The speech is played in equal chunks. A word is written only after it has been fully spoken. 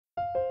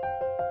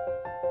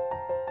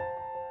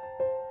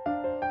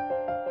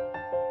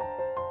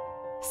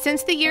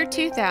Since the year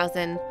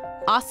 2000,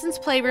 Austin's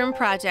Playroom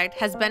project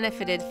has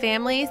benefited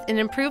families and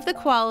improved the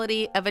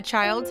quality of a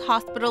child's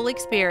hospital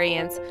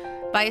experience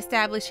by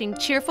establishing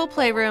cheerful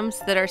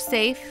playrooms that are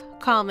safe,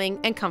 calming,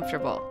 and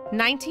comfortable.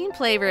 19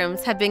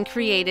 playrooms have been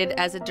created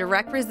as a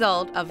direct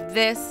result of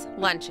this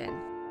luncheon.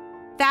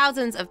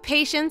 Thousands of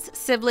patients,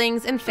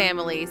 siblings, and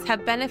families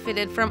have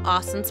benefited from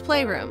Austin's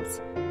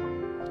Playrooms.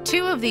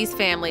 2 of these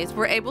families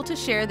were able to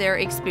share their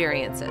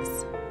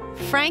experiences.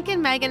 Frank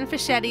and Megan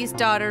Fischetti's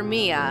daughter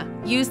Mia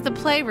used the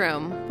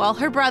playroom while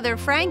her brother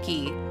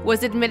Frankie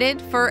was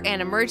admitted for an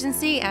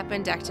emergency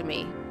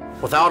appendectomy.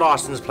 Without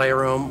Austin's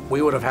Playroom,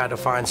 we would have had to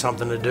find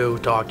something to do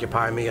to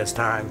occupy Mia's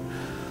time.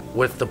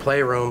 With the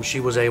playroom, she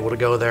was able to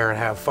go there and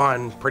have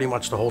fun pretty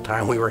much the whole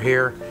time we were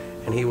here,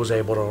 and he was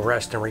able to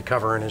rest and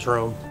recover in his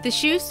room. The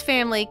Schust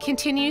family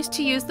continues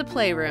to use the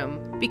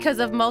playroom because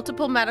of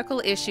multiple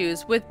medical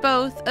issues with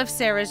both of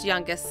Sarah's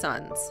youngest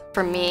sons.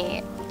 For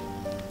me,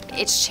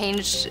 it's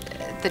changed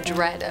the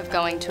dread of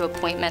going to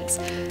appointments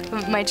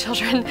with my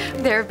children.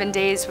 There have been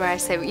days where I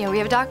say, we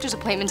have a doctor's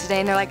appointment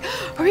today, and they're like,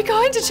 are we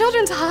going to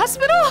Children's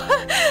Hospital?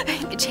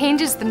 It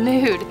changes the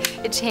mood.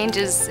 It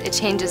changes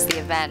the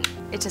event.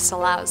 It just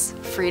allows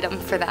freedom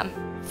for them.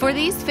 For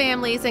these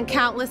families and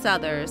countless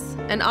others,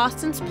 an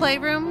Austin's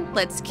Playroom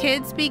lets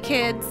kids be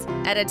kids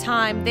at a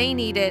time they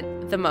need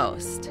it the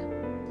most.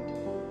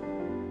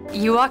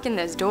 You walk in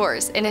those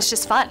doors, and it's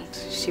just fun.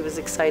 She was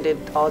excited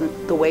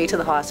on the way to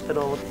the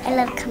hospital. I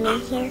love coming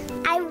here.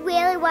 I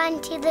really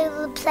wanted to do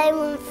the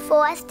playroom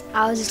first.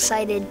 I was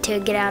excited to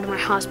get out of my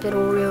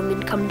hospital room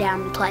and come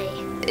down and play.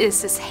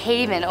 It's this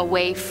haven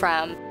away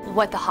from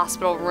what the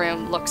hospital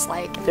room looks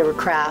like. There were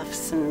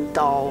crafts and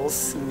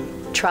dolls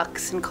and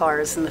trucks and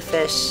cars and the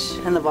fish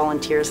and the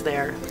volunteers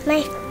there.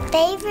 My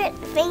favorite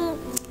thing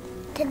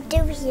to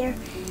do here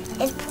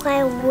is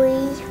play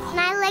Wii. And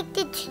I liked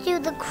it to do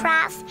the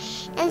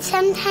crafts, and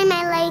sometimes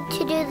I like to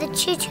do the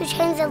choo-choo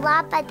trains a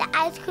lot, but the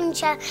ice cream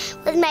truck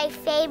was my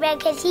favorite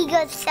because he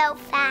goes so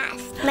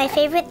fast. My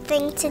favorite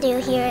thing to do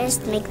here is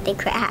to make the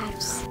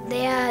crafts.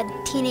 They had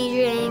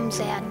teenager games,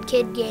 they had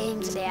kid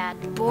games, they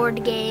had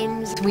board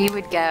games. We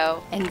would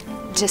go and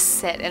just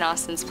sit in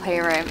Austin's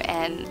Playroom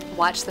and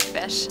watch the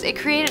fish. It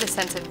created a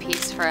sense of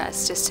peace for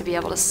us just to be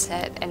able to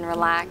sit and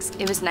relax.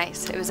 It was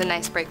nice. It was a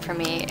nice break for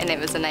me, and it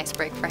was a nice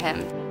break for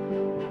him.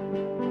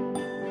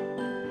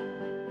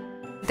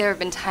 There have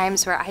been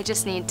times where I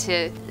just need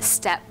to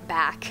step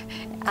back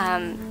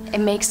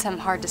and make some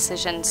hard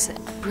decisions,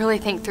 really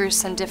think through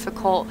some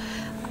difficult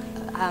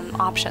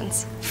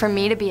options. For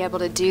me to be able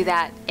to do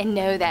that and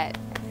know that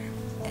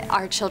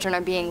our children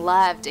are being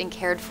loved and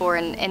cared for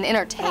and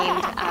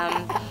entertained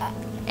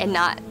and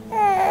not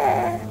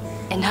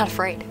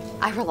afraid.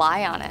 I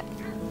rely on it.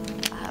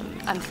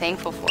 I'm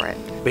thankful for it.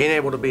 Being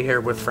able to be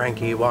here with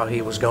Frankie while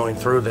he was going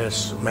through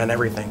this meant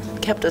everything.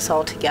 Kept us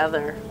all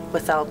together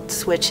without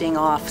switching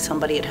off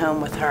somebody at home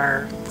with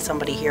her,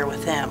 somebody here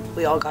with him.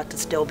 We all got to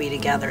still be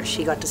together.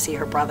 She got to see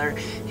her brother,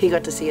 he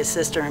got to see his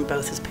sister and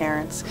both his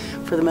parents,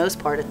 for the most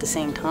part at the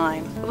same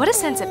time. What a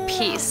sense of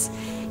peace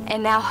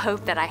and now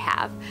hope that I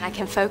have. I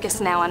can focus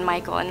now on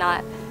Michael and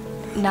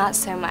not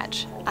so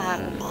much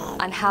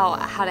on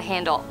how to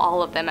handle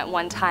all of them at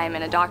one time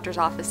in a doctor's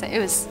office. It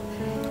was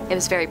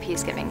very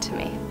peace-giving to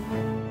me.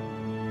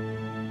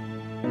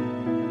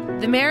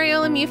 The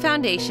Mario Lemieux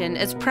Foundation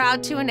is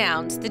proud to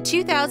announce the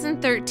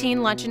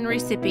 2013 luncheon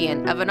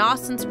recipient of an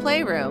Austin's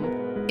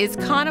Playroom is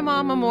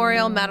Conemaugh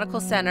Memorial Medical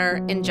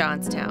Center in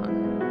Johnstown.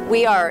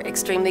 We are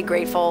extremely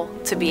grateful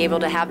to be able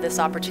to have this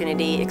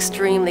opportunity,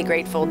 extremely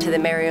grateful to the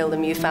Mario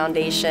Lemieux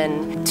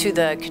Foundation, to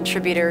the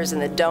contributors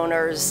and the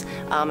donors,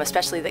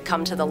 especially that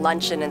come to the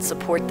luncheon and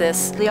support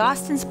this. The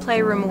Austin's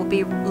Playroom will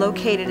be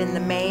located in the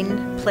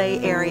main play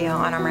area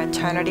on our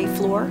maternity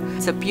floor.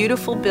 It's a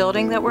beautiful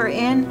building that we're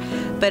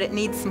in, but it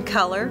needs some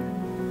color,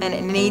 and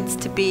it needs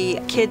to be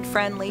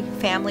kid-friendly,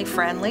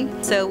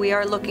 family-friendly. So we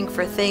are looking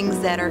for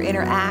things that are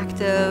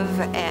interactive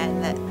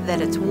and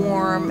that it's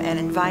warm and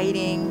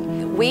inviting.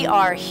 We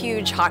are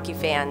huge hockey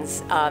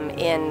fans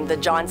in the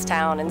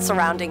Johnstown and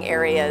surrounding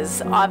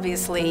areas,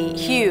 obviously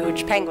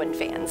huge Penguin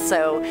fans.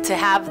 So to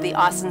have the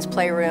Austin's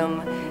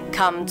Playroom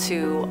come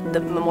to the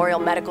Memorial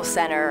Medical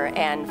Center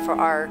and for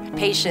our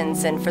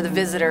patients and for the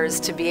visitors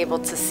to be able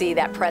to see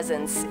that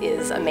presence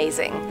is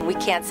amazing. We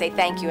can't say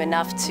thank you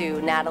enough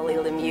to Natalie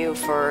Lemieux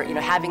for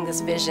having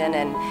this vision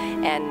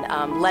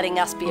and letting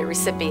us be a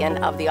recipient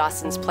of the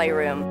Austin's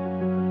Playroom.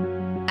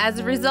 As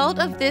a result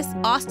of this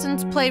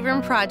Austin's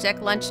Playroom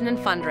Project Luncheon and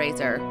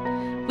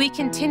Fundraiser, we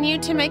continue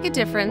to make a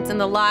difference in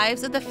the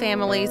lives of the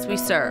families we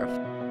serve.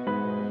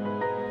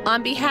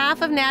 On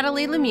behalf of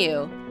Natalie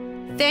Lemieux,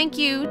 thank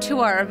you to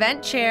our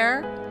event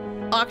chair,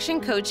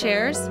 auction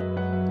co-chairs,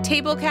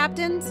 table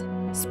captains,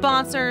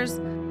 sponsors,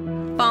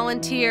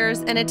 volunteers,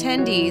 and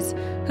attendees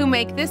who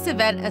make this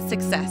event a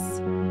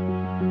success.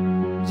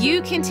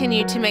 You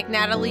continue to make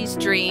Natalie's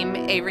dream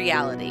a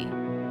reality.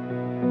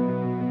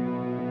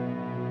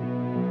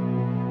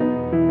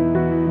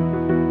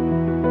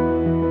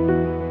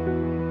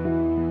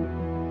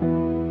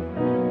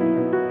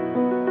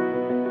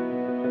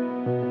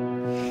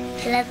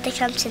 I love to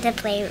come to the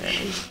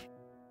playroom.